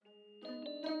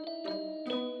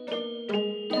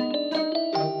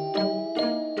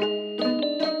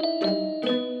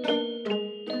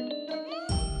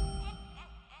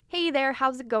there.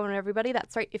 How's it going, everybody?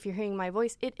 That's right. If you're hearing my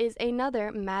voice, it is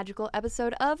another magical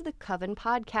episode of the Coven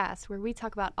Podcast, where we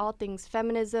talk about all things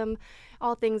feminism,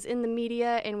 all things in the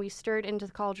media, and we stir it into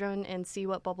the cauldron and see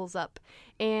what bubbles up.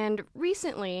 And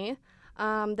recently,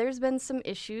 there's been some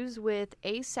issues with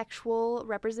asexual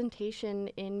representation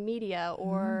in media,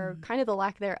 or kind of the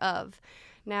lack thereof.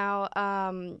 Now,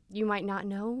 you might not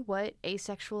know what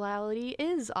asexuality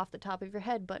is off the top of your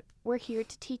head, but we're here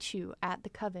to teach you at the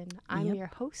Coven. I'm your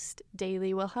host,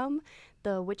 Daly Wilhelm.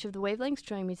 The Witch of the Wavelengths.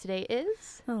 Joining me today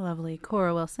is the lovely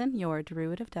Cora Wilson, your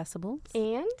Druid of Decibels.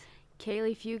 And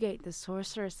Kaylee Fugate, the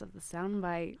Sorceress of the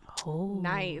Soundbite. Oh,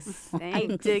 nice.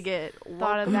 Thanks. I dig it.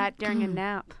 Thought of that during a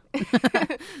nap.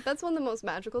 That's when the most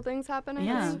magical things happen, I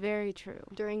That's think. very true.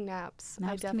 During naps.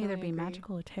 Naps I can either definitely be agree.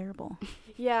 magical or terrible.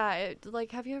 Yeah,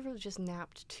 have you ever just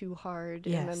napped too hard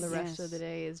and then the Yes. rest of Yes. the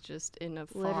day is just in a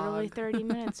fog? Literally 30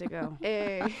 minutes ago.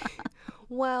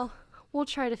 Well, we'll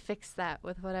try to fix that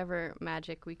with whatever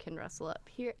magic we can rustle up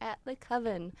here at the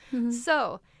Coven.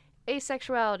 So,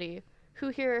 asexuality. Who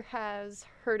here has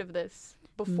heard of this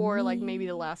before, like maybe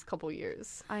the last couple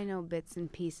years? I know bits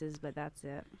and pieces, but that's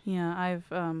it. Yeah, I've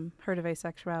heard of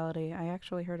asexuality. I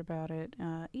actually heard about it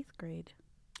 8th grade.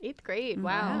 8th grade. Mhm.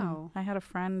 Wow. I had a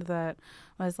friend that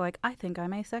was like, I think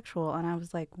I'm asexual. And I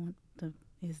was like, what the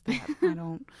is that? I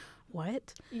don't,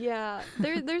 what? Yeah,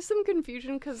 there's some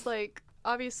confusion because, like,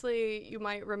 obviously you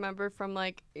might remember from,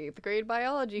 like, 8th grade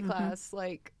biology class,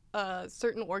 like,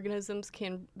 certain organisms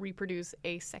can reproduce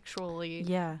asexually,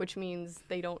 Yeah. which means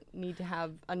they don't need to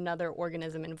have another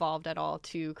organism involved at all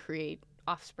to create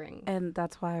offspring. And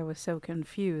that's why I was so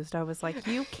confused. I was like,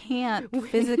 you can't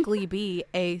physically be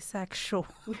asexual.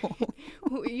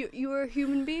 You're a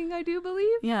human being, I do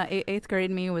believe. Yeah, 8th grade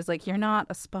me was like, you're not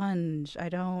a sponge. I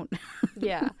don't.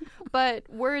 Yeah, but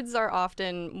words are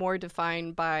often more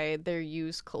defined by their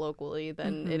use colloquially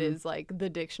than it is like the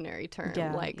dictionary term.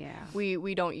 Yeah. Like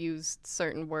we don't use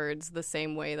certain words the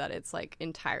same way that it's like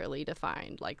entirely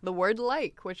defined. Like the word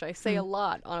like, which I say a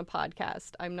lot on a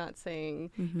podcast. I'm not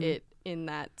saying it in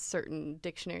that certain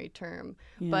dictionary term.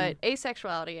 Yeah. But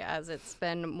asexuality, as it's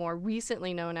been more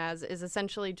recently known as, is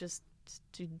essentially just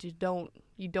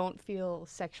you don't feel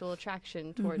sexual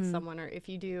attraction towards someone, or if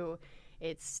you do,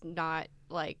 it's not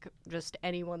like just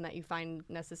anyone that you find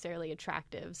necessarily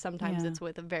attractive. Sometimes it's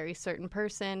with a very certain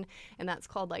person, and that's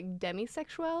called like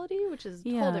demisexuality, which is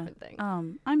a whole different thing.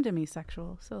 I'm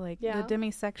demisexual. So like Yeah. the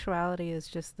demisexuality is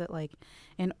just that, like,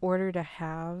 in order to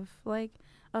have like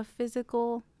a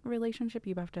physical relationship,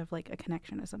 you have to have like a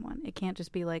connection to someone. It can't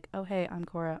just be like, oh hey, I'm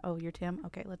Cora, oh you're Tim,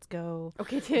 okay, let's go.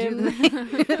 Okay, Tim.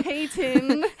 Hey,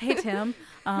 Tim. Hey Tim.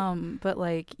 But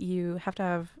like you have to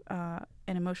have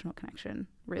an emotional connection,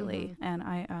 really. And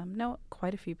I know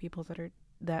quite a few people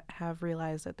that have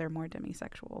realized that they're more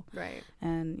demisexual. Right.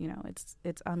 And you know, it's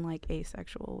unlike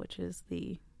asexual, which is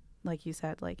the, like you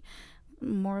said, like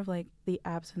more of like the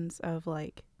absence of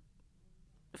like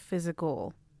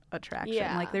physical attraction.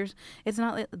 Yeah. Like it's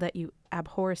not that you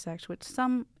abhor sex, which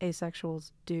some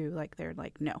asexuals do. Like they're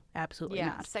like, no, absolutely Yeah,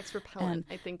 not. sex repellent,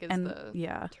 I think, is and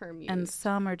the term used. And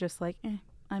some are just like,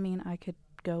 I mean, I could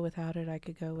go without it. I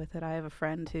could go with it. I have a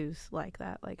friend who's like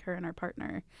that. Like her and her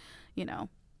partner,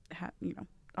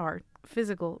 are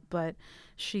physical, but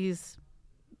she's,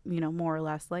 more or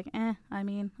less like, I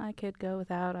mean, I could go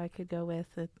without. I could go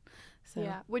with it. So.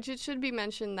 Yeah, which it should be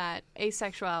mentioned that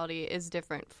asexuality is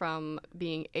different from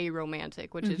being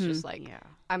aromantic, which is just like,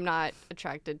 I'm not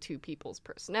attracted to people's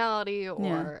personality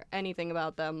or anything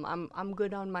about them. I'm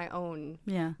good on my own.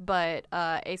 Yeah. But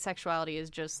asexuality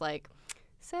is just like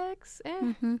sex,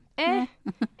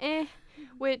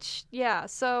 which,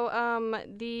 so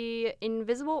the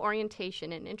Invisible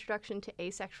Orientation, an Introduction to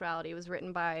Asexuality, was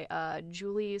written by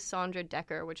Julie Sandra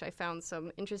Decker, which I found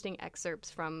some interesting excerpts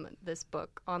from this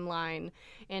book online.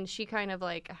 And she kind of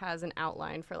like has an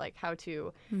outline for like how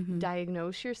to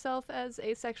diagnose yourself as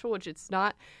asexual, which it's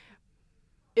not.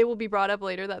 It will be brought up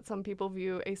later that some people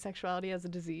view asexuality as a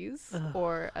disease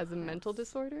or as a mental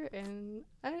disorder, and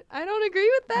I don't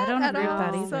agree with that. I don't at agree with all.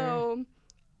 that either. So,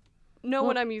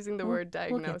 when I'm using the word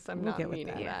diagnose, I'm we'll not get with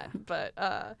meaning that. that.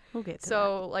 But We'll get to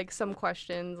so like some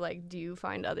questions like, do you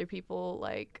find other people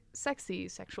like sexy,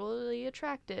 sexually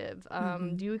attractive?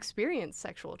 Do you experience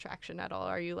sexual attraction at all?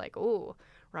 Are you like, oh,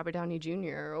 Robert Downey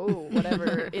Jr., oh,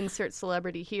 whatever, insert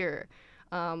celebrity here?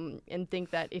 And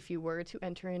think that if you were to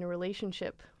enter in a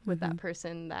relationship with that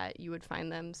person, that you would find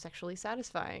them sexually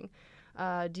satisfying.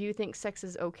 Do you think sex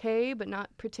is okay but not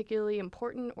particularly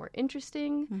important or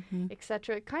interesting,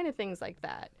 etc.? Kind of things like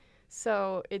that.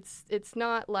 So it's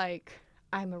not like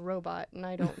I'm a robot and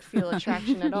I don't feel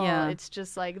attraction at all. Yeah. It's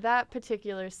just like that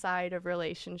particular side of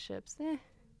relationships. Yeah.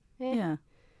 Eh. Yeah,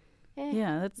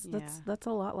 Yeah. that's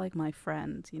a lot like my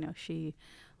friend. You know, she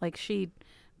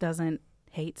doesn't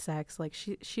hate sex. Like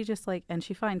she just like, and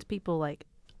she finds people like,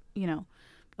 you know,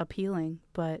 appealing,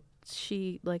 but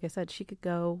she, like I said, she could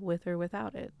go with or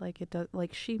without it. Like it does,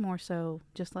 like she more so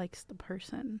just likes the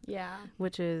person, Yeah.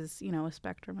 which is, you know, a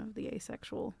spectrum of the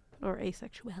asexual or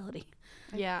asexuality.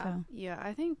 Yeah. So, Yeah,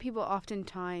 I think people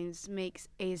oftentimes makes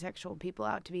asexual people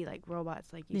out to be like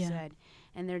robots, like you Yeah. said,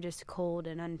 and they're just cold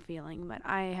and unfeeling. But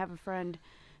I have a friend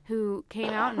who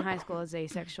came out in high school as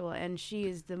asexual, and she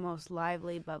is the most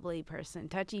lively, bubbly person,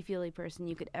 touchy-feely person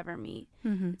you could ever meet.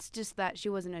 mm-hmm. It's just that she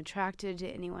wasn't attracted to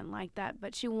anyone like that,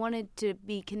 but she wanted to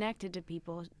be connected to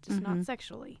people, just not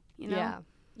sexually, you know? Yeah.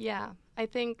 Yeah. I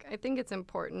think it's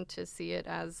important to see it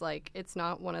as like it's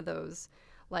not one of those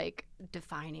like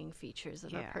defining features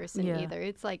of a Yeah. person Yeah. either.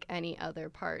 It's like any other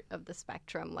part of the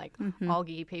spectrum. Like Mm-hmm. all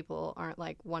gay people aren't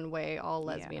like one way, all Yeah.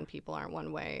 lesbian people aren't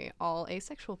one way, all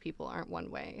asexual people aren't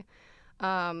one way.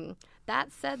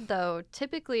 That said, though,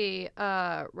 typically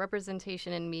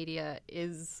representation in media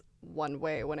is one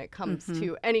way when it comes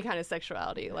to any kind of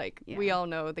sexuality. Like we Yeah. all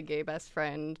know the gay best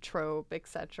friend trope,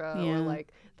 etc., Yeah. or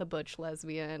like the butch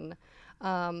lesbian.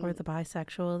 Or the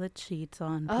bisexual that cheats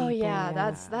on people. Oh yeah,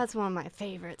 that's one of my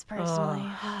favorites personally.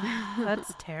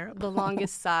 That's terrible. The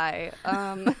longest sigh.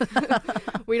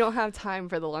 We don't have time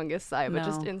for the longest sigh, but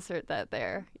just No. insert that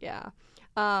there. Yeah.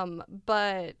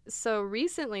 But so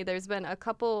recently there's been a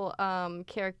couple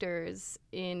characters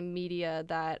in media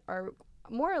that are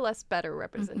more or less better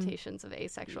representations of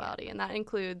asexuality, and that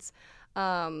includes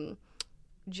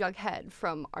Jughead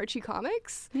from Archie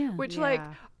Comics, Yeah. which like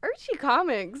Yeah. Archie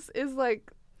Comics is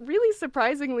like really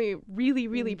surprisingly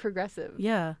really progressive.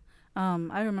 Yeah.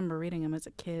 I remember reading him as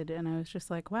a kid, and I was just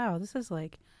like, wow, this is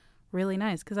like really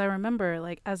nice. Because I remember,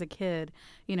 like, as a kid,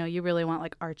 you know, you really want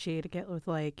like Archie to get with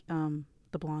like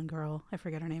the blonde girl. I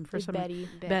forget her name for Like some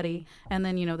Betty. And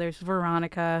then, you know, there's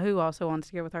Veronica, who also wants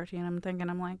to get with Archie. And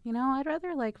I'm like, you know, I'd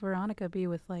rather like Veronica be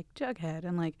with like Jughead.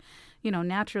 And like, you know,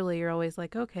 naturally you're always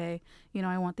like, okay, you know,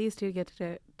 I want these two to get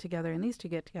together and these two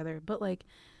get together. But like,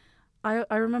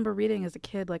 I remember reading as a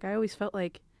kid, like I always felt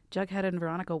like Jughead and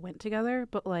Veronica went together,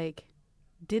 but like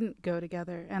didn't go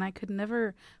together. And I could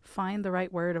never find the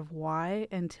right word of why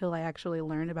until I actually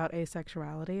learned about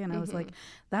asexuality. And I was like,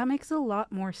 that makes a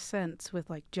lot more sense with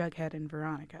like Jughead and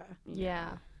Veronica.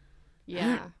 Yeah.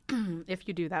 Yeah. If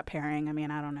you do that pairing, I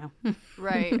mean, I don't know.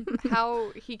 Right.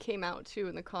 How he came out too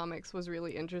in the comics was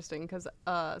really interesting because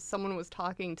someone was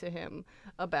talking to him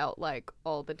about like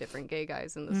all the different gay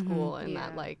guys in the school, and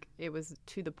that Yeah. like it was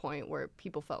to the point where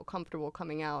people felt comfortable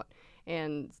coming out,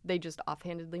 and they just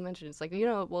offhandedly mentioned it's like, you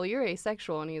know, well, you're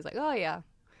asexual, and he's like, oh yeah,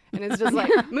 and it's just like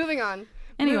moving on.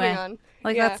 Anyway, moving on.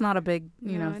 Like Yeah. that's not a big,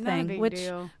 you know, not a thing, big which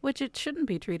deal. it shouldn't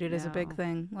be treated as a big No.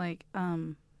 thing. Like,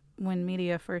 when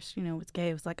media first, you know, was gay,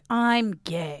 it was like, I'm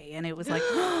gay, and it was like,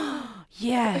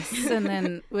 yes, and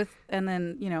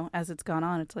then you know, as it's gone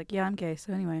on, it's like, yeah, I'm gay.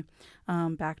 So anyway,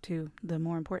 back to the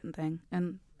more important thing,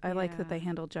 and I like that Yeah. they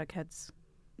handled Jughead's,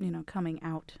 you know, coming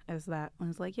out as that. When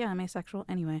it's like, yeah, I'm asexual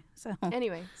anyway. So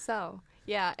Anyway, so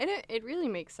yeah, and it really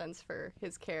makes sense for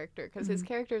his character because his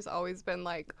character's always been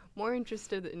like more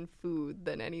interested in food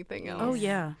than anything else. oh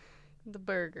yeah, The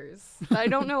burgers. I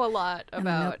don't know a lot And the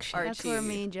about milkshake. Archie. That's where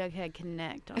me and Jughead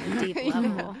connect on a deep Yeah.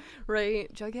 level.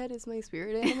 Right. Jughead is my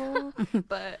spirit animal.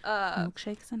 But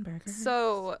milkshakes and burgers.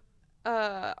 so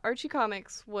Archie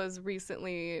Comics was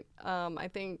recently, I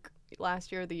think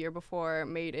last year or the year before,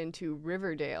 made into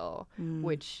Riverdale,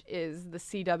 which is the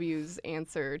CW's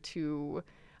answer to,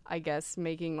 I guess,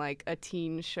 making like a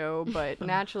teen show, but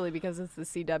naturally because it's the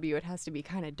CW, it has to be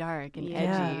kind of dark and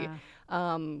edgy.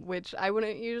 Which I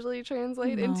wouldn't usually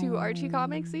translate into Archie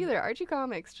Comics either. Archie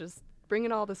Comics just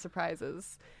bringing all the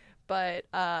surprises. But,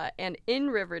 and in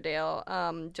Riverdale,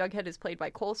 Jughead is played by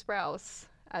Cole Sprouse,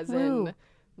 as Woo. in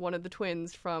one of the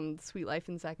twins from Sweet Life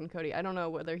and Zack and Cody. I don't know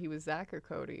whether he was Zack or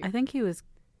Cody. I think he was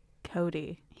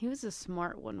Cody. He was a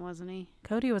smart one, wasn't he?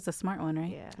 Cody was the smart one,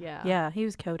 right? Yeah. Yeah. Yeah, he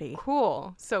was Cody.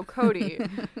 Cool. So Cody.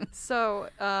 So,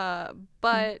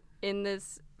 but in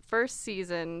this first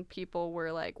season, people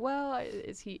were like, "Well,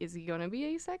 is he going to be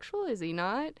asexual? Is he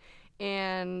not?"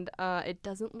 And it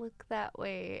doesn't look that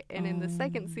way. And in the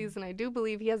second season, I do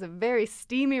believe he has a very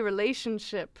steamy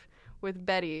relationship with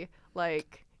Betty,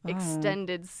 like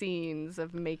extended scenes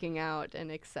of making out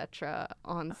and etc.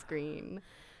 on screen.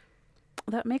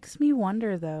 That makes me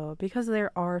wonder, though, because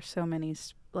there are so many,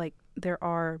 like, there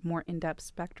are more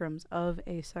in-depth spectrums of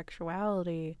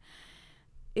asexuality.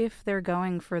 If they're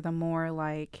going for the more,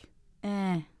 like,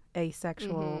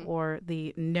 asexual or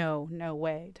the no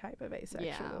way type of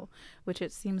asexual, which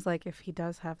it seems like if he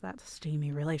does have that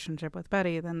steamy relationship with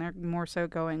Betty, then they're more so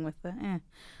going with the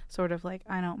sort of like,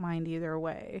 I don't mind either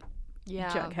way,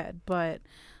 Jughead. But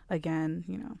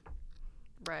again,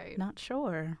 right, not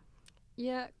sure.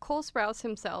 Yeah, Cole Sprouse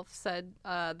himself said,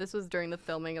 this was during the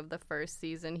filming of the first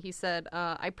season, he said,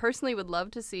 I personally would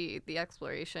love to see the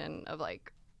exploration of,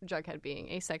 like, Jughead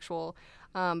being asexual,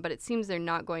 but it seems they're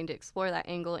not going to explore that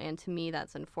angle, and to me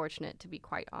that's unfortunate, to be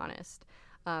quite honest.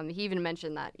 He even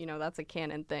mentioned that, that's a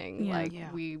canon thing.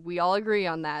 We all agree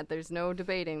on that. There's no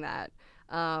debating that.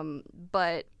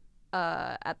 But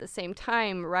at the same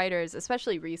time, writers,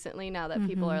 especially recently, now that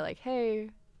people are like, hey,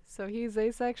 so he's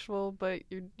asexual, but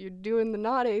you're doing the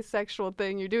not asexual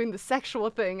thing. You're doing the sexual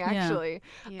thing, actually.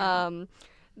 Yeah.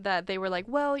 That they were like,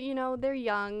 well, they're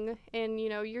young, and,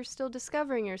 you're still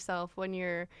discovering yourself when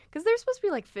you're... Because they're supposed to be,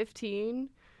 like, 15,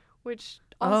 which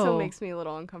also makes me a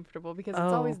little uncomfortable, because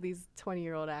it's always these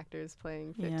 20-year-old actors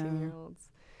playing 15-year-olds.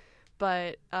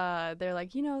 But they're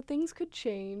like, things could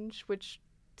change, which,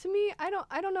 to me, I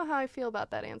don't know how I feel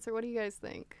about that answer. What do you guys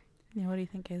think? Yeah, what do you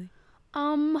think, Kaylee?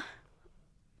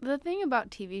 The thing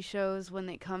about TV shows when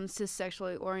it comes to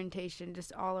sexual orientation,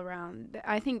 just all around,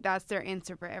 I think that's their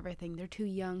answer for everything. They're too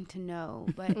young to know.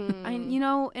 But,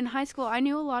 in high school, I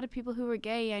knew a lot of people who were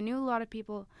gay. I knew a lot of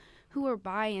people who were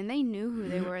bi, and they knew who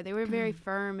they were. They were very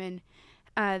firm in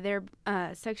their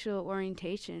sexual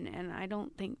orientation, and I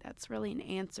don't think that's really an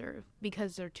answer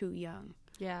because they're too young.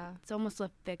 Yeah. It's almost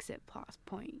a fix-it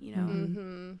point,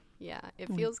 Yeah,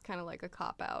 it feels kind of like a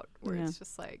cop-out where it's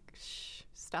just like, shh,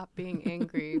 stop being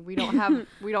angry. We don't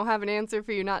have an answer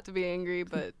for you not to be angry,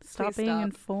 but stop being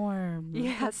informed.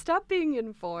 Yeah, stop being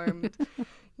informed.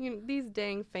 These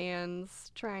dang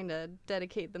fans trying to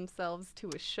dedicate themselves to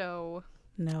a show.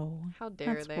 No, how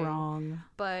dare that's they? Wrong.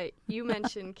 But you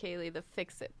mentioned, Kaylee, the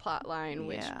fix-it plotline,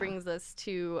 which brings us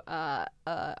to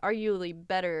arguably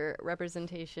better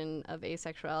representation of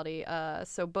asexuality.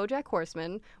 So BoJack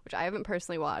Horseman, which I haven't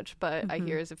personally watched, but I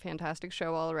hear is a fantastic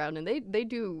show all around, and they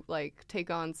do like take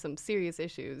on some serious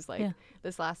issues. Like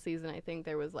this last season, I think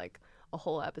there was like a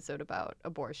whole episode about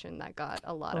abortion that got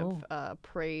a lot of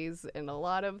praise and a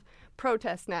lot of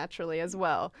protest naturally as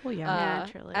well. Well,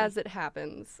 naturally. As it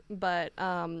happens. But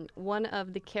one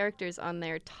of the characters on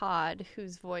there, Todd,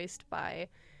 who's voiced by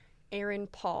Aaron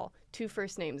Paul, 2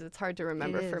 first names, it's hard to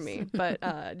remember for me, but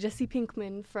Jesse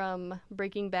Pinkman from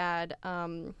Breaking Bad,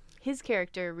 his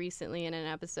character recently in an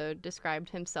episode described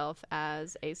himself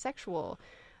as asexual.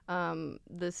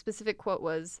 The specific quote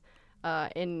was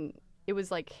it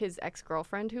was like his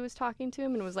ex-girlfriend who was talking to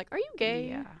him and was like, "Are you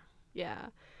gay?" Yeah.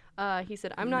 He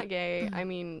said, "I'm not gay. I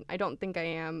mean, I don't think I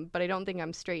am, but I don't think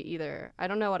I'm straight either. I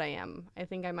don't know what I am. I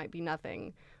think I might be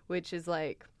nothing," which is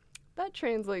like, that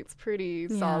translates pretty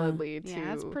solidly to... Yeah,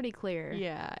 that's pretty clear.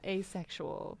 Yeah,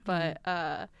 asexual. But,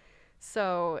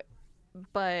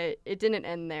 but it didn't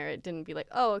end there. It didn't be like,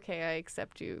 oh, okay, I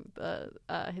accept you.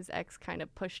 His ex kind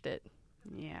of pushed it.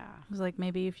 Yeah. It was like,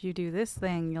 maybe if you do this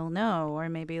thing, you'll know. Or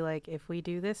maybe like, if we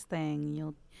do this thing,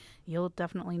 you'll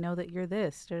definitely know that you're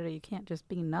this. You can't just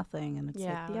be nothing. And it's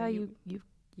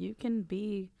you can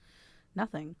be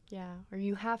nothing. Yeah. Or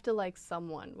you have to like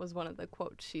someone was one of the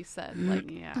quotes she said. Like,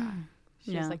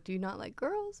 she was like, do you not like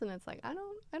girls? And it's like, I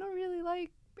don't really like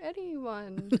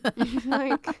anyone.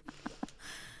 Like,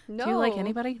 no. Do you like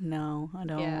anybody? No, I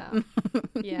don't. Yeah.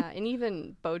 Yeah. And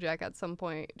even BoJack at some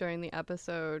point during the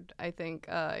episode, I think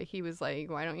he was like,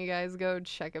 why don't you guys go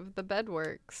check if the bed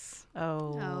works?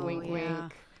 Oh, wink,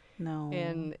 wink. No.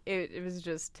 And it was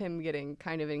just him getting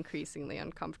kind of increasingly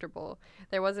uncomfortable.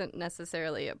 There wasn't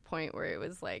necessarily a point where it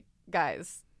was like,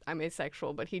 guys, I'm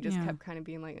asexual, but he just kept kind of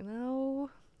being like, no,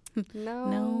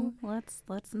 let's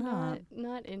not.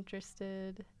 Not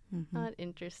interested. Not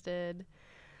interested.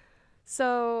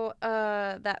 So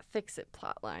that fix-it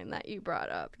plotline that you brought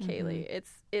up, Kaylee,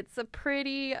 it's a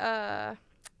pretty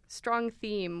strong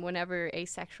theme whenever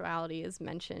asexuality is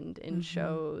mentioned in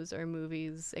shows or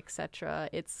movies, etc.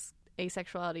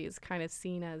 Asexuality is kind of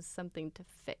seen as something to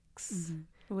fix.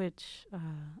 Which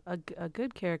a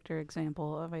good character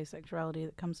example of asexuality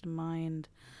that comes to mind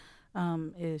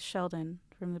is Sheldon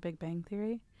from The Big Bang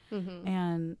Theory.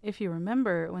 And if you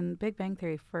remember, when Big Bang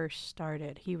Theory first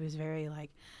started, he was very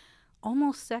like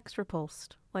almost sex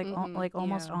repulsed. like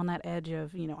almost yeah. on that edge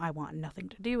of, you know, I want nothing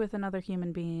to do with another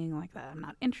human being, like that. I'm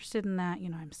not interested in that. You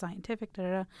know, I'm scientific, da da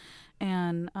da.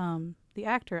 And the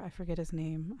actor, I forget his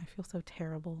name. I feel so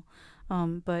terrible.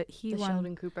 But he The won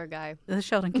Sheldon Cooper guy. the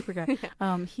Sheldon Cooper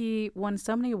guy. He won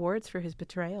so many awards for his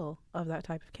portrayal of that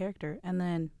type of character. And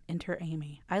then enter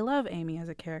Amy. I love Amy as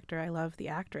a character. I love the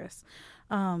actress.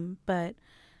 But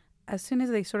as soon as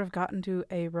they sort of got into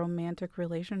a romantic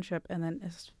relationship, and then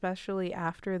especially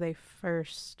after they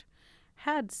first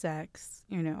had sex,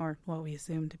 you know, or what we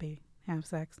assume to be have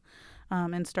sex,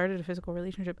 and started a physical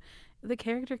relationship, the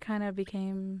character kind of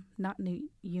became not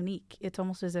unique. It's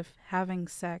almost as if having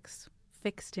sex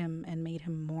fixed him and made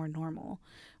him more normal,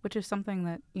 which is something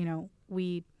that, you know,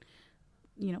 we,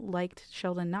 you know, liked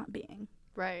Sheldon not being.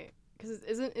 Right. Because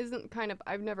isn't kind of,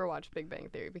 I've never watched Big Bang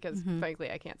Theory because frankly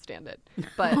I can't stand it. Mm-hmm.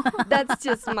 But that's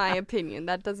just my opinion.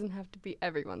 That doesn't have to be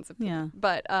everyone's opinion. Yeah.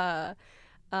 But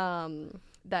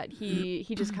that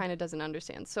he just kind of doesn't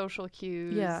understand social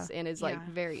cues and is like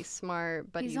very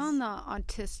smart. But he's on the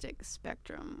autistic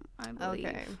spectrum, I believe.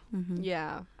 Okay. Mm-hmm.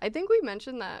 Yeah. I think we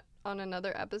mentioned that on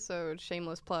another episode.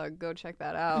 Shameless plug. Go check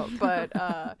that out. But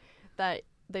that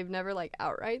they've never like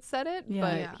outright said it,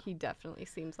 but he definitely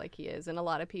seems like he is. And a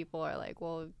lot of people are like,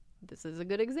 well, this is a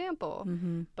good example,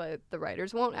 but the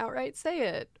writers won't outright say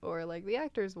it, or like the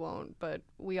actors won't, but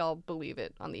we all believe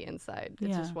it on the inside.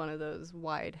 It's just one of those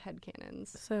wide headcanons.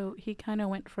 So he kind of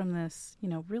went from this, you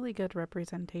know, really good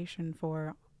representation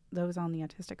for those on the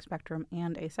autistic spectrum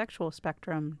and asexual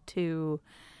spectrum to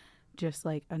just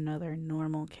like another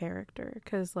normal character.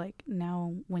 Because like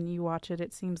now when you watch it,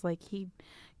 it seems like he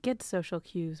gets social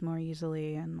cues more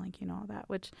easily and like, you know, all that,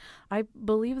 which I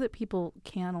believe that people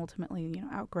can ultimately, you know,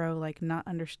 outgrow like not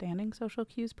understanding social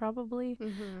cues probably.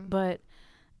 But,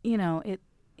 you know,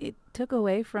 it took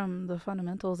away from the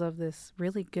fundamentals of this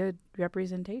really good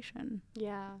representation.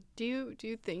 Yeah. Do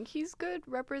you think he's good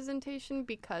representation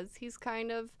because he's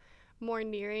kind of more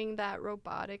nearing that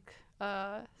robotic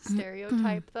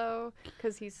stereotype though,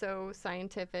 because he's so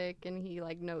scientific and he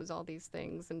like knows all these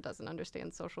things and doesn't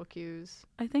understand social cues?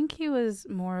 I think he was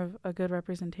more of a good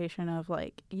representation of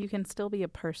like you can still be a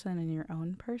person in your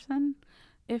own person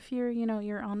if you're, you know,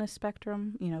 you're on a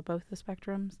spectrum, you know, both the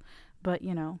spectrums, but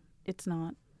you know, it's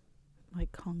not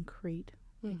like concrete.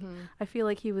 I feel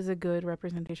like he was a good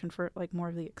representation for like more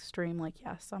of the extreme, like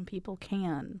yes, some people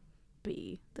can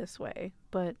be this way,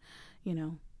 but you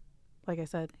know, like I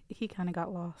said, he kind of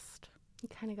got lost. He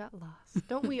kind of got lost.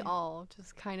 Don't we all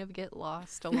just kind of get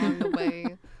lost along the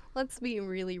way? Let's be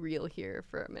really real here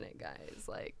for a minute, guys.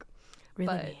 Like,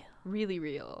 really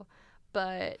real.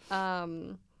 But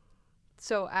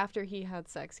so after he had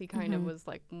sex, he kind of was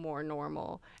like more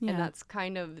normal, and that's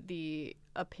kind of the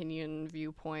opinion,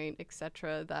 viewpoint,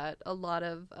 etc. that a lot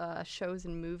of shows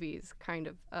and movies kind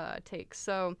of take.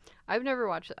 So I've never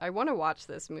watched it. I want to watch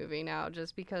this movie now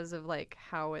just because of like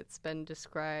how it's been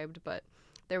described. But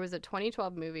there was a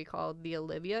 2012 movie called The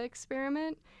Olivia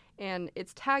Experiment, and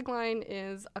its tagline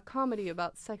is a comedy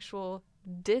about sexual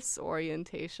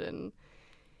disorientation.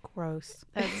 Gross.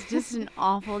 That's just an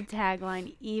awful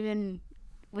tagline, even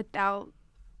without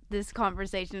this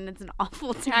conversation. It's an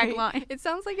awful tagline. It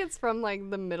sounds like it's from like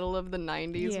the middle of the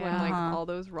 90s when like all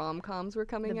those rom-coms were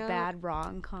coming out. The bad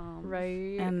rom-com.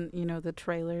 Right. And, you know, the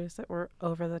trailers that were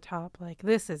over the top, like,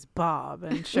 this is Bob,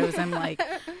 and shows him, like,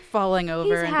 falling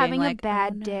over He's and having being a like,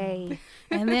 bad "Oh, no." day.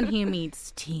 And then he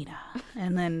meets Tina.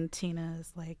 And then Tina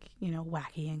is, like, you know,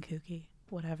 wacky and kooky,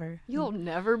 whatever. You'll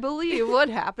never believe what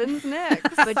happens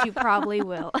next. But you probably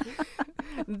will.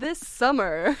 This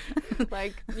summer.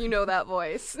 Like, you know that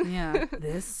voice. Yeah.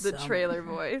 The summer. trailer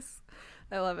voice.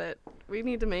 I love it. We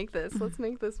need to make this. Let's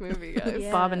make this movie, guys.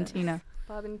 Yeah. Bob and Tina.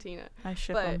 Bob and Tina. I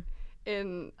ship But them.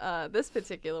 in this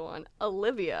particular one,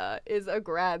 Olivia is a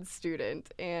grad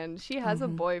student and she has a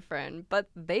boyfriend, but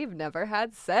they've never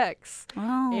had sex.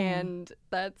 Oh. And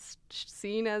that's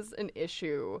seen as an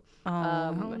issue.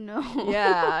 Oh, no.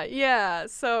 Yeah.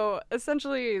 So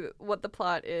essentially what the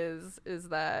plot is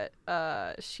that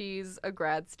she's a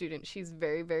grad student. She's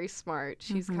very, very smart.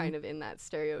 She's kind of in that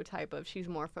stereotype of she's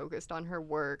more focused on her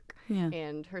work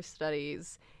and her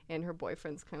studies, and her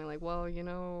boyfriend's kind of like, well, you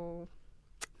know,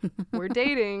 we're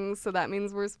dating, so that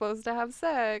means we're supposed to have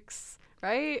sex,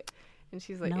 right? And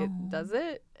she's like, No. It does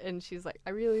it? And she's like,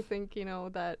 I really think, you know,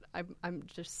 that I'm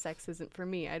just, sex isn't for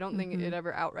me. I don't think it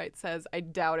ever outright says, I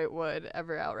doubt it would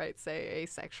ever outright say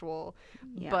asexual.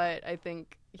 Yeah. But I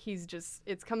think he's just,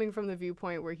 it's coming from the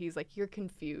viewpoint where he's like, you're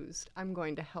confused. I'm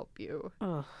going to help you.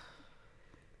 Ugh.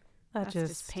 That's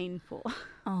just painful.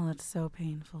 Oh, that's so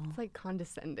painful. It's like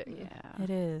condescending. Yeah. It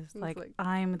is. It's Like, like-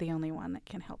 I'm the only one that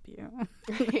can help you.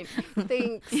 Right.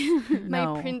 Thanks. My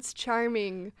No. Prince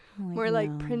Charming. More no.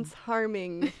 like Prince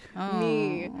Harming.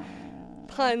 me. Oh.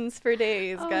 Puns for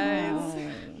days, Oh, guys.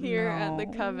 no. Here at the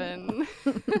No. Coven.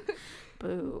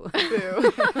 Boo.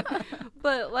 Boo.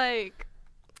 But like,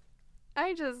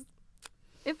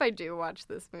 if I do watch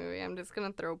this movie, I'm just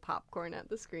gonna throw popcorn at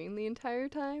the screen the entire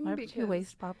time. Why would you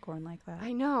waste popcorn like that?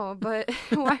 I know, but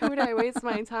why would I waste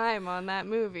my time on that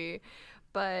movie?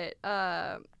 But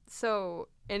so,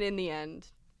 and in the end,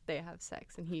 they have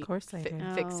sex, and he Of course they do.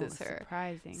 fixes her.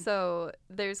 Surprising. So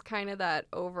there's kind of that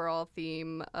overall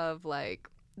theme of like,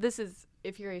 this is,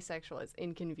 if you're asexual, it's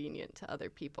inconvenient to other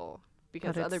people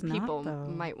because But other it's not, people though.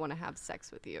 might want to have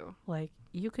sex with you. Like,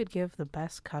 you could give the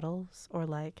best cuddles or,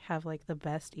 like, have, like, the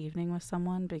best evening with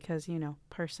someone because, you know,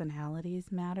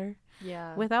 personalities matter.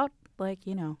 Yeah. Without, like,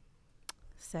 you know,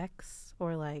 sex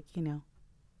or, like, you know,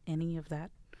 any of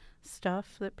that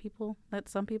stuff that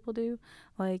some people do.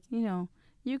 Like, you know,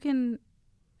 you can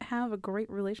have a great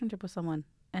relationship with someone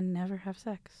and never have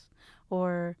sex.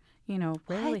 Or, you know,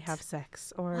 rarely What? have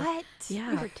sex. Or What?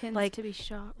 yeah, Pretends like to be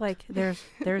shocked. like there's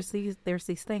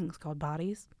these things called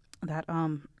bodies that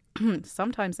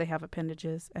sometimes they have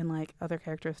appendages and like other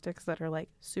characteristics that are like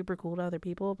super cool to other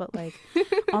people, but like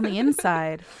on the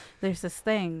inside there's this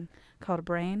thing called a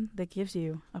brain that gives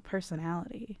you a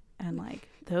personality, and like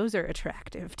those are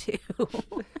attractive too.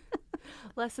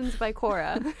 Lessons by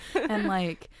Cora. And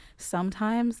like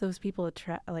sometimes those people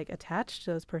attached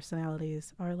to those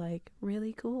personalities are like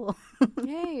really cool.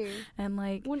 Yay. And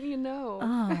like Wouldn't you know?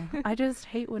 I just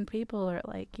hate when people are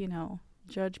like, you know,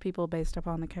 judge people based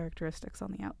upon the characteristics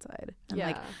on the outside. And yeah.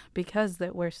 like, because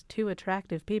that we're two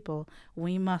attractive people,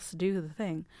 we must do the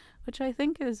thing, which I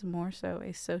think is more so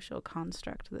a social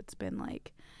construct that's been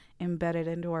like embedded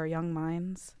into our young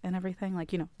minds and everything,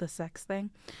 like, you know, the sex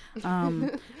thing.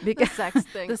 The Because sex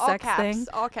thing. the all sex caps, thing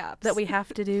all caps. that we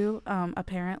have to do,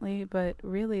 apparently, but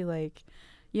really, like,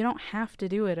 you don't have to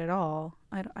do it at all.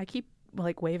 I keep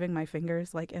like waving my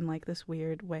fingers like in like this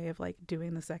weird way of like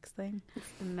doing the sex thing. It's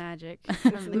the magic. It's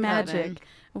of the magic, Coven.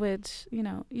 which, you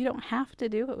know, you don't have to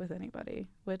do it with anybody,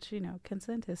 which, you know,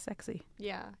 consent is sexy.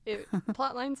 Yeah.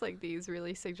 Plot lines like these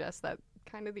really suggest that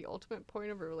kind of the ultimate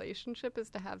point of a relationship is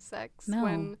to have sex. No.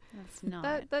 When That's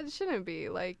not. that shouldn't be.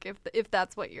 Like, if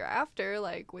that's what you're after,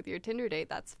 like with your Tinder date,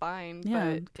 that's fine.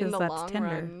 Yeah, but 'cause in the that's long Tinder.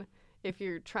 run, if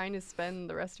you're trying to spend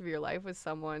the rest of your life with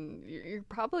someone, you're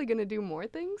probably going to do more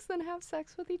things than have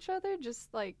sex with each other.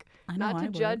 Just like, I know not to I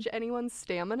would. judge anyone's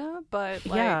stamina, but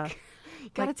like, Yeah.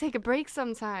 you gotta take a break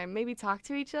sometime. Maybe talk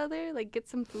to each other, like get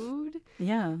some food.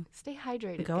 Yeah. Stay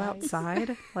hydrated. Go guys.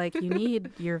 outside. Like, you need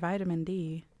your vitamin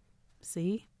D.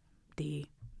 C? D.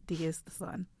 D is the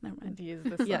sun. Never mind. D is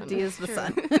the sun. Yeah, D is the True.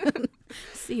 sun.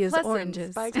 C is Lessons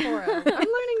oranges. by Cora. I'm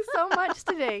learning so much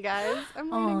today, guys. I'm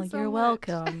learning Oh, so you're much.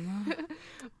 welcome.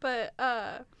 But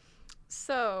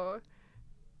so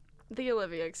the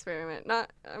Olivia experiment.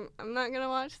 I'm not gonna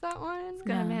watch that one. It's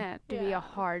gonna Yeah. have to be Yeah. a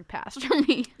hard pass for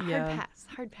me. Yeah.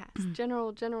 Hard pass.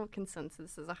 General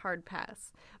consensus is a hard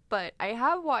pass. But I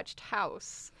have watched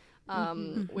House,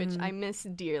 which I miss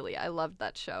dearly. I loved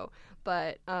that show.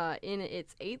 But in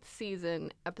its 8th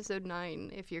season, episode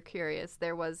 9, if you're curious,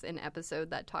 there was an episode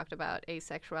that talked about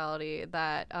asexuality.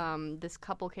 That this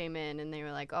couple came in and they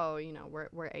were like, "Oh, you know,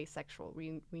 we're asexual.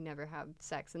 We never have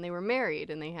sex." And they were married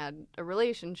and they had a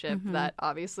relationship that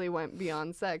obviously went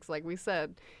beyond sex. Like we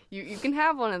said, you can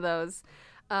have one of those,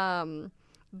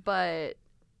 but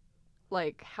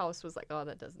like House was like, "Oh,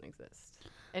 that doesn't exist."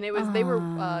 And it was they were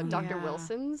Dr. Yeah.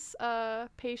 Wilson's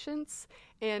patients,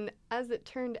 and as it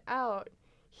turned out,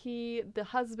 the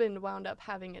husband wound up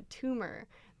having a tumor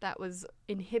that was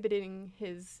inhibiting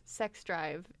his sex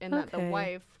drive, and that the Okay.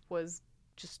 wife was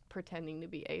just pretending to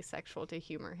be asexual to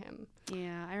humor him.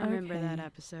 Yeah, I remember that Okay.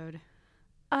 episode.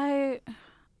 I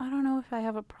don't know if I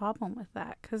have a problem with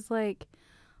that, because like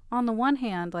on the one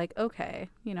hand, like, okay,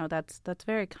 you know, that's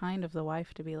very kind of the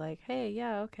wife to be like, hey,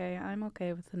 yeah, okay, I'm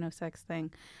okay with the no sex thing,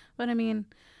 but I mean,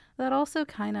 that also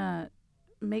kind of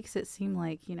makes it seem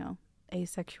like, you know,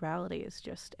 asexuality is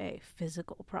just a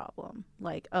physical problem.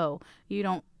 Like, oh, you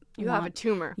don't You have a want-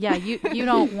 tumor. yeah, you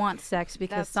don't want sex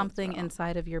because That's what's something wrong.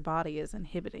 inside of your body is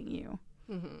inhibiting you,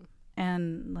 Hmm.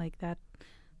 and like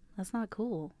that's not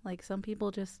cool. Like, some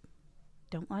people just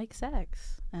don't like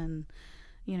sex, and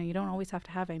you know, you don't always have to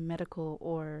have a medical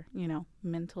or, you know,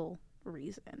 mental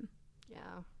reason. Yeah.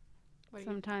 What do you-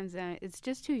 Sometimes it's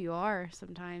just who you are.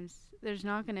 Sometimes there's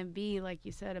not going to be, like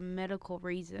you said, a medical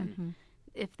reason. Mhm.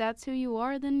 If that's who you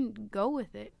are, then go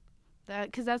with it. that,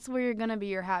 because that's where you're gonna be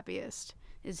your happiest,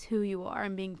 is who you are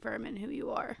and being firm in who you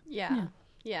are.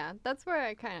 Yeah, that's where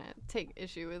I kind of take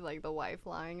issue with like the wife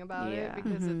lying about it,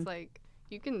 because it's like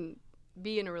you can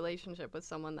be in a relationship with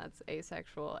someone that's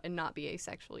asexual and not be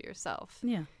asexual yourself.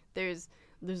 Yeah. There's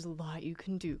a lot you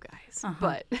can do, guys.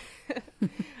 But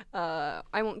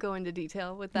I won't go into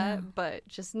detail with that, but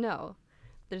just know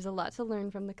there's a lot to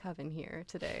learn from the coven here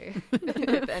today,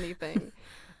 if anything.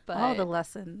 But, all the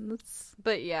lessons.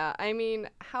 But yeah, I mean,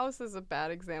 House is a bad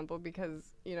example because,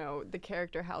 you know, the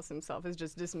character House himself is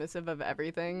just dismissive of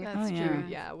everything. That's true.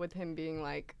 Yeah, with him being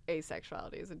like,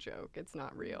 asexuality is a joke. It's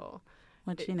not real.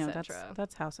 Which, you know,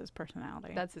 that's House's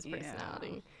personality. That's his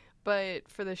personality. But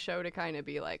for the show to kind of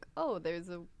be like, oh, there's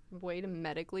a way to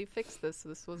medically fix this.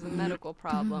 This was a medical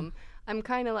problem. I'm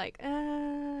kind of like,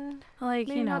 like,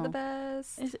 maybe you know, not the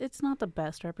best. It's not the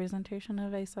best representation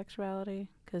of asexuality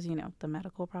because, you know, the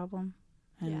medical problem.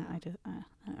 And I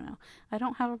don't know. I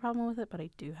don't have a problem with it, but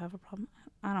I do have a problem.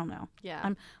 I don't know. Yeah.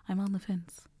 I'm on the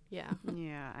fence. Yeah.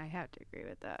 Yeah, I have to agree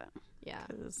with that. Yeah.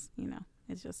 Because, you know,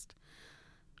 it's just...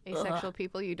 Asexual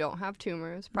people, you don't have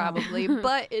tumors, probably,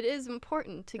 but it is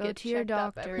important to get to your checked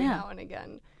up doctor. every now and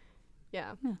again.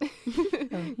 Yeah.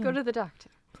 Yeah. Go to the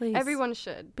doctor. Please. Everyone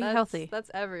should. Be healthy.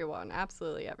 That's everyone.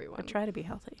 Absolutely everyone. Or try to be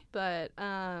healthy. But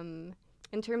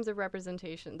in terms of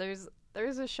representation, there's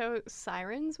a show,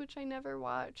 Sirens, which I never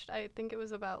watched. I think it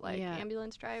was about like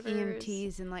ambulance drivers.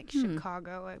 EMTs in like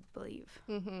Chicago, I believe.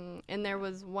 Mm-hmm. And there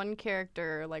was one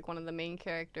character, like one of the main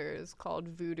characters, called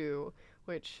Voodoo,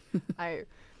 which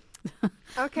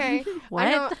Okay. What?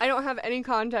 I don't have any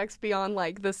context beyond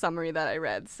like the summary that I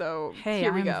read. So hey,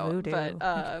 here we I'm go. Voodoo. But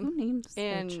like, who names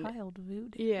and their child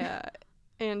Voodoo? yeah.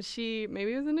 And she,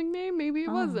 maybe it was a nickname, maybe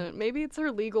it wasn't. Maybe it's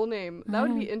her legal name. That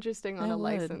would be interesting on a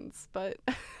license. But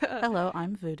hello,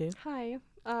 I'm Voodoo. Hi.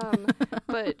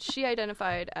 But she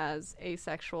identified as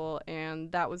asexual,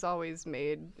 and that was always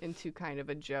made into kind of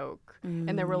a joke.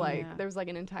 And there was like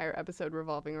an entire episode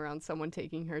revolving around someone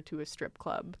taking her to a strip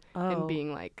club and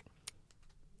being like,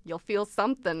 you'll feel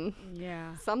something.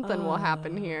 Yeah. Something will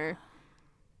happen here.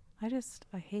 I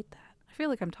hate that. I feel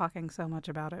like I'm talking so much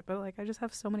about it, but like I just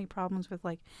have so many problems with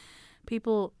like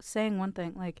people saying one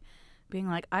thing, like being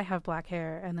like, I have black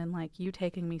hair, and then like you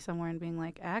taking me somewhere and being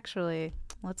like, actually,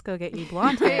 let's go get you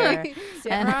blonde hair.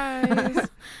 Surprise.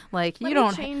 Like you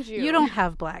don't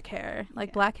have black hair.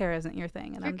 Like black hair isn't your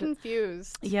thing, and You're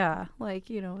confused. Yeah, like,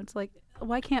 you know, it's like,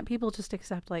 why can't people just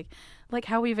accept like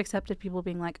how we've accepted people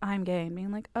being like, I'm gay, and being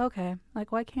like, okay,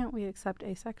 like why can't we accept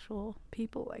asexual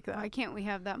people like that? Why can't we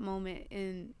have that moment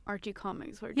in Archie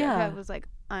comics where Jughead was like,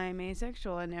 I'm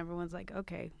asexual, and everyone's like,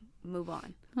 okay, move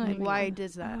on. Like, why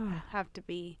does that have to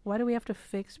be? Why do we have to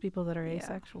fix people that are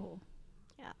asexual?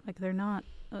 Yeah. Like they're not.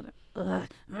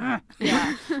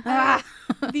 Yeah.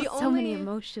 So many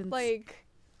emotions. Like,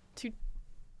 to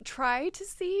try to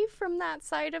see from that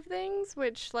side of things,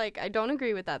 which, like, I don't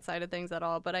agree with that side of things at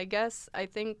all, but I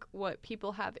think what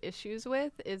people have issues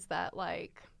with is that,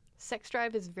 like, sex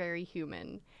drive is very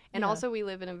human. And also we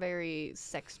live in a very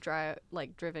sex drive,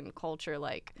 like, driven culture,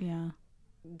 like,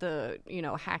 the, you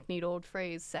know, hackneyed old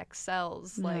phrase, sex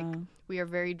sells. Like, we are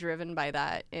very driven by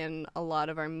that, and a lot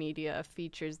of our media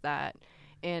features that,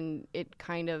 and it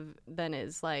kind of then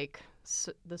is, like,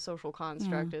 the social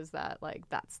construct is that, like,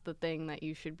 that's the thing that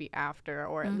you should be after,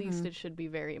 or at least it should be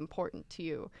very important to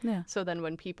you. Yeah. So then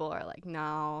when people are like,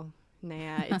 nah,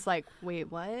 it's like,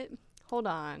 wait, what? Hold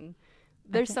on.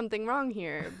 There's something wrong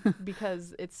here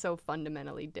because it's so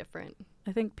fundamentally different.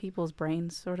 I think people's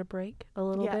brains sort of break a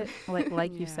little bit,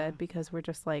 like you said, because we're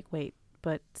just like, wait,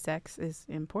 but sex is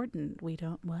important. We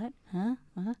don't, what? Huh?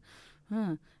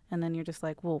 And then you're just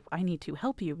like, well, I need to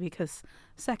help you because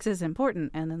sex is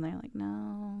important. And then they're like,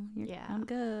 no, I'm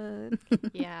good.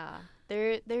 Yeah.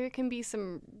 There can be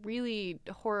some really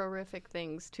horrific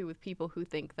things, too, with people who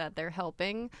think that they're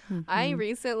helping. Mm-hmm. I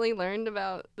recently learned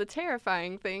about the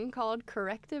terrifying thing called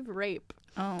corrective rape.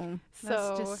 Oh. So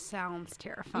that just sounds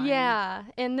terrifying. Yeah.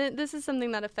 And this is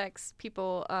something that affects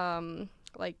people,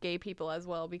 like gay people as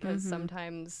well, because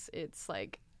sometimes it's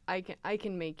like, I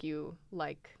can make you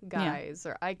like guys,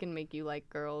 or I can make you like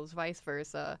girls, vice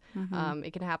versa.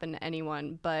 It can happen to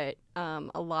anyone, but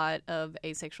a lot of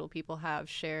asexual people have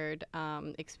shared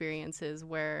experiences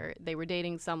where they were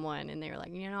dating someone and they were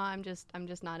like, you know, I'm just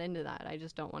not into that. I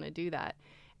just don't want to do that.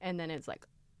 And then it's like,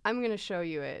 I'm going to show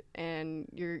you it, and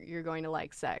you're going to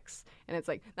like sex. And it's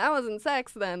like, that wasn't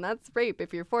sex then. That's rape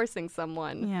if you're forcing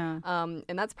someone. Yeah.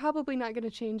 And that's probably not going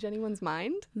to change anyone's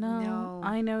mind. No.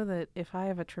 I know that if I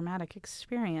have a traumatic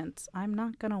experience, I'm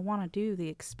not going to want to do the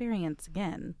experience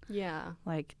again. Yeah.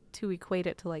 Like, to equate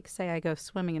it to, like, say I go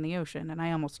swimming in the ocean and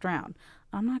I almost drown.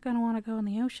 I'm not going to want to go in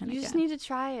the ocean You again. just need to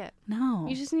try it. No.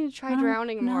 You just need to try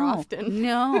drowning more often.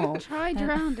 No. Try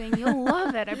drowning. You'll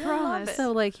love it. I promise.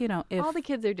 So, like, you know, if all the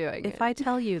kids are doing it. if I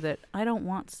tell you that I don't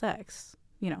want sex,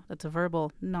 you know, that's a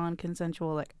verbal,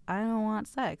 non-consensual, like, I don't want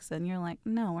sex, and you're like,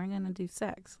 no, we're going to do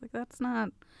sex. Like, that's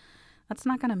not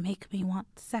going to make me want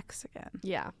sex again.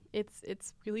 Yeah,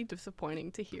 it's really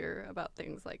disappointing to hear about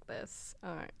things like this.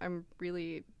 I'm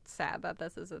really sad that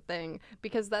this is a thing,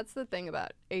 because that's the thing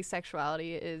about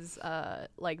asexuality is,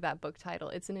 like that book title,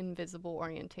 it's an invisible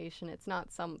orientation. It's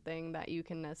not something that you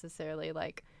can necessarily,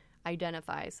 like,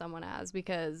 identify someone as,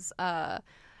 because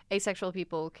asexual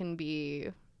people can be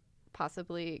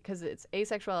possibly, because it's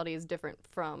asexuality is different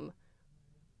from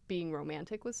being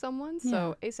romantic with someone.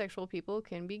 So asexual people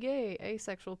can be gay,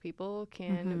 asexual people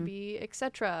can be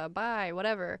etc., bi,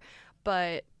 whatever,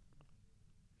 but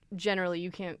generally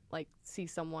you can't, like, see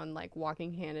someone, like,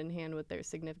 walking hand in hand with their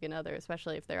significant other,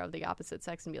 especially if they're of the opposite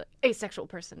sex, and be like, asexual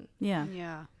person. Yeah.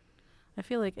 Yeah. I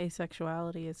feel like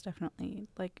asexuality is definitely,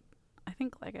 like, I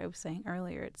think, like I was saying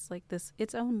earlier, it's like this,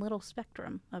 its own little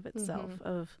spectrum of itself,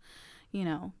 of, you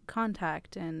know,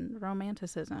 contact and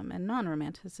romanticism and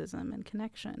non-romanticism and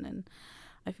connection. And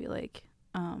I feel like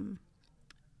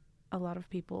a lot of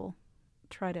people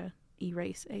try to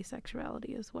erase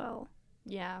asexuality as well.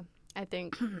 Yeah, I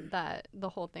think that the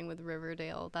whole thing with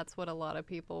Riverdale, that's what a lot of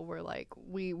people were like,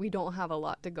 we don't have a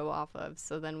lot to go off of.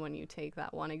 So then when you take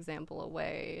that one example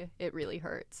away, it really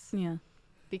hurts. Yeah.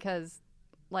 Because,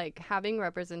 like, having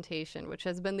representation, which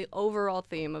has been the overall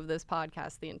theme of this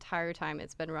podcast the entire time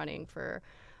it's been running for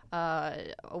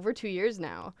over 2 years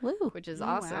now. Woo. Which is Oh,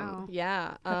 awesome. wow.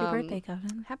 Yeah. Happy birthday,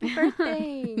 Coven. Happy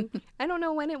birthday. I don't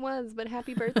know when it was, but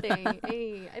happy birthday.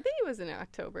 Hey, I think it was in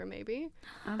October, maybe.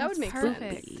 That would make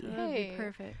perfect. sense. That would Hey. be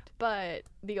perfect. But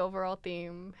the overall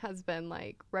theme has been,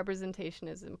 like, representation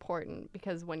is important,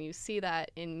 because when you see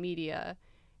that in media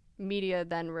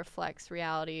then reflects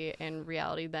reality, and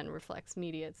reality then reflects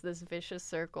media. It's this vicious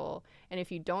circle. And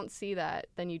if you don't see that,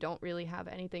 then you don't really have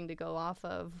anything to go off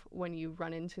of when you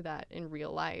run into that in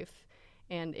real life.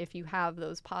 And if you have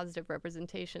those positive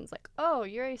representations, like, oh,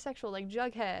 you're asexual, like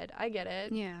Jughead, I get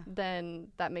it. Yeah. Then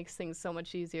that makes things so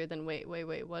much easier than, wait,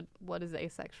 what is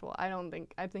asexual?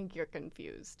 I think you're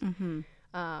confused.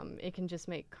 It can just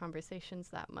make conversations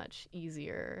that much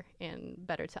easier and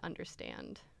better to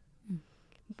understand.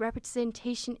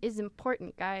 Representation is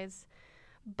important, guys.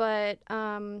 But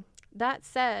that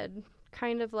said,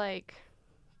 kind of like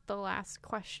the last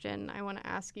question I want to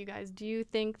ask you guys, do you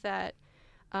think that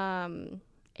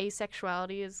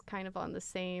asexuality is kind of on the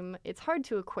same, it's hard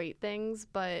to equate things,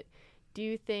 but do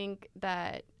you think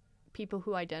that people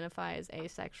who identify as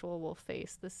asexual will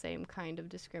face the same kind of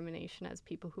discrimination as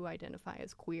people who identify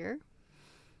as queer?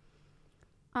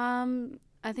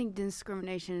 I think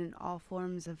discrimination in all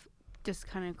forms of, just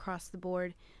kind of across the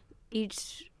board,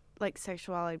 each, like,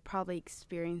 sexuality probably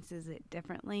experiences it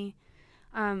differently.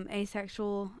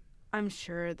 Asexual, I'm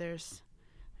sure there's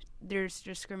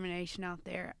discrimination out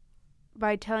there.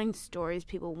 By telling stories,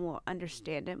 people will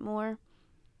understand it more.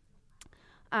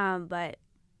 But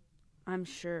I'm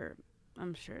sure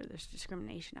there's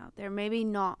discrimination out there. Maybe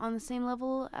not on the same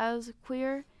level as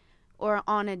queer, or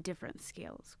on a different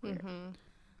scale as queer.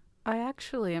 I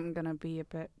actually am going to be a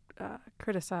bit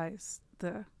criticize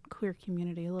the queer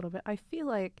community a little bit. I feel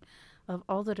like of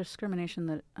all the discrimination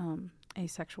that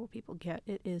asexual people get,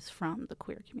 it is from the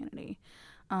queer community,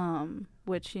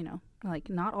 which, you know,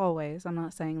 like, not always. I'm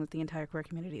not saying that the entire queer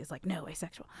community is like, no,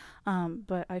 asexual.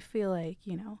 But I feel like,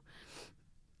 you know,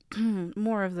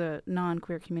 more of the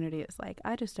non-queer community is like,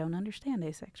 I just don't understand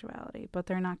asexuality, but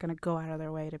they're not going to go out of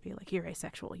their way to be like, you're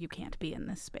asexual, you can't be in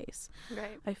this space.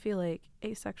 Right. I feel like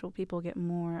asexual people get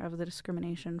more of the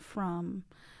discrimination from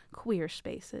queer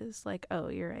spaces, like, oh,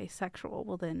 you're asexual,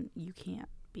 well, then you can't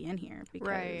be in here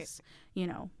because, you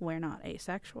know, we're not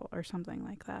asexual or something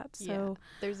like that. So yeah.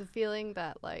 There's a feeling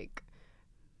that, like,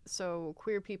 so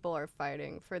queer people are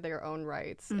fighting for their own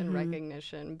rights and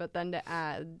recognition, but then to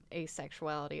add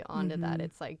asexuality onto that,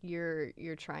 it's like you're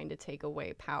trying to take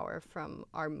away power from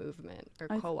our movement or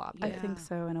co-opt it. I think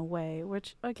so, in a way,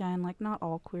 which, again, like, not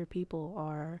all queer people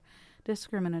are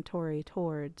discriminatory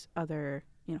towards other,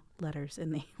 you know, letters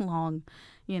in the long,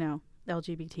 you know,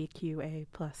 LGBTQA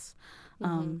plus,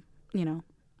 you know,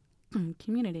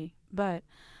 community. But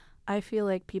I feel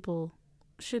like people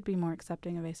should be more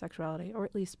accepting of asexuality, or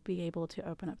at least be able to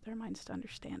open up their minds to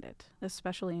understand it,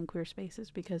 especially in queer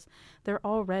spaces, because they're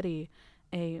already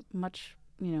a much,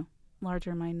 you know,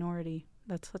 larger minority.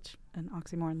 That's such an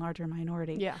oxymoron, larger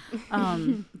minority. Yeah.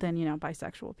 Than, you know,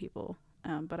 bisexual people.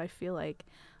 But I feel like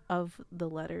of the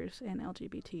letters in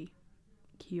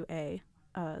LGBTQA,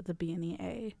 the B and the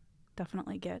A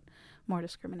definitely get more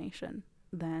discrimination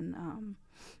than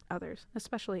others,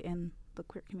 especially in the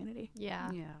queer community.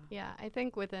 Yeah. Yeah. Yeah, I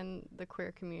think within the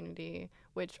queer community,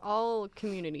 which all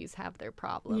communities have their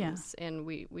problems, and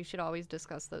we should always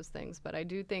discuss those things, but I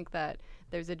do think that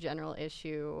there's a general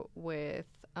issue with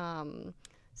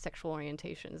sexual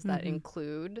orientations that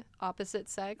include opposite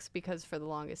sex, because for the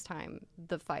longest time,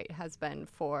 the fight has been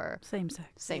for Same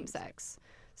sex.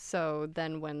 So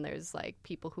then when there's like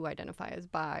people who identify as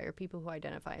bi or people who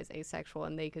identify as asexual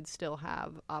and they could still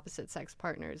have opposite sex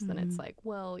partners, then it's like,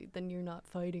 well, then you're not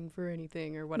fighting for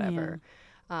anything or whatever,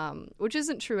 which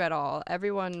isn't true at all.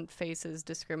 Everyone faces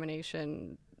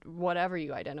discrimination, whatever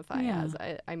you identify as.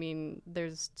 I mean,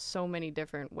 there's so many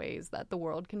different ways that the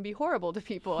world can be horrible to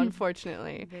people,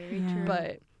 unfortunately. Very true.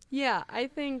 But yeah, I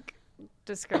think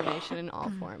discrimination in all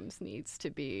forms needs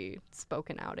to be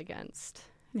spoken out against.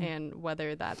 And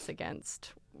whether that's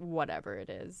against whatever it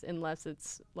is, unless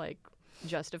it's like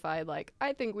justified, like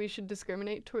I think we should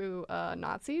discriminate to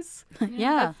Nazis.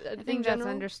 Yeah. I think that's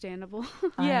understandable.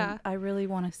 Yeah. I really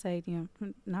want to say,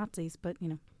 Nazis, but,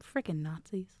 frickin'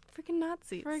 Nazis. Freaking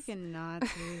Nazis. Freaking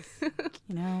Nazis.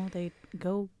 They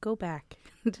go back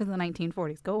to the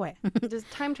 1940s. Go away. Just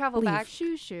time travel Leave. back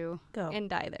Shoo. Go. and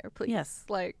die there, please. Yes.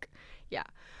 Like, yeah.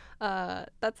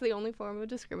 That's the only form of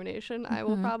discrimination I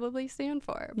will probably stand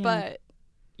for. Yeah. But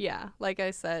yeah, like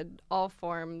I said, all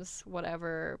forms,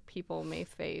 whatever people may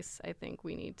face, I think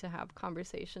we need to have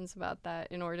conversations about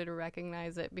that in order to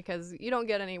recognize it, because you don't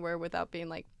get anywhere without being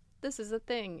like, this is a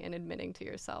thing, and admitting to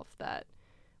yourself that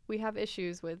we have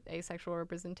issues with asexual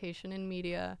representation in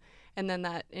media, and then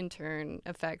that in turn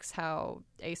affects how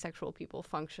asexual people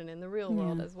function in the real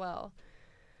world as well.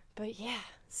 But yeah,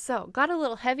 so got a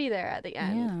little heavy there at the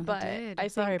end. Yeah, but did. I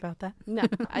think, Sorry about that. No,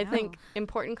 I think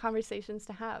important conversations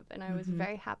to have, and I was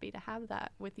very happy to have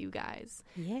that with you guys.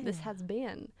 Yeah. This has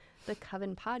been the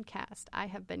Coven Podcast. I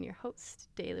have been your host,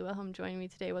 Daily Wilhelm. Joining me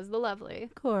today was the lovely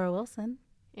Cora Wilson.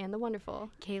 and the wonderful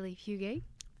Kaylee Fugate.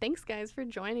 Thanks, guys, for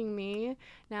joining me.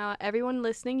 Now, everyone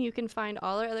listening, you can find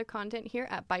all our other content here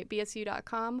at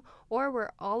bitebsu.com, or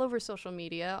we're all over social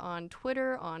media on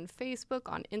Twitter, on Facebook,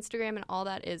 on Instagram, and all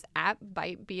that is at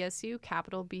bitebsu,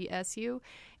 capital BSU.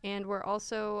 And we're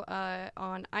also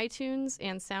on iTunes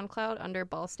and SoundCloud under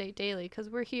Ball State Daily,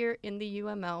 because we're here in the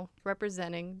UML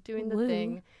representing, doing the Woo.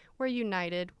 thing. We're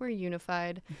united. We're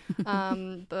unified.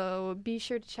 But be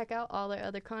sure to check out all our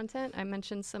other content. I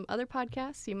mentioned some other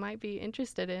podcasts you might be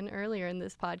interested in earlier in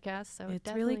this podcast. So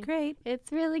It's really great.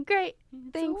 It's really great.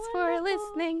 Thanks for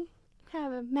listening.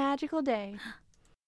 Have a magical day.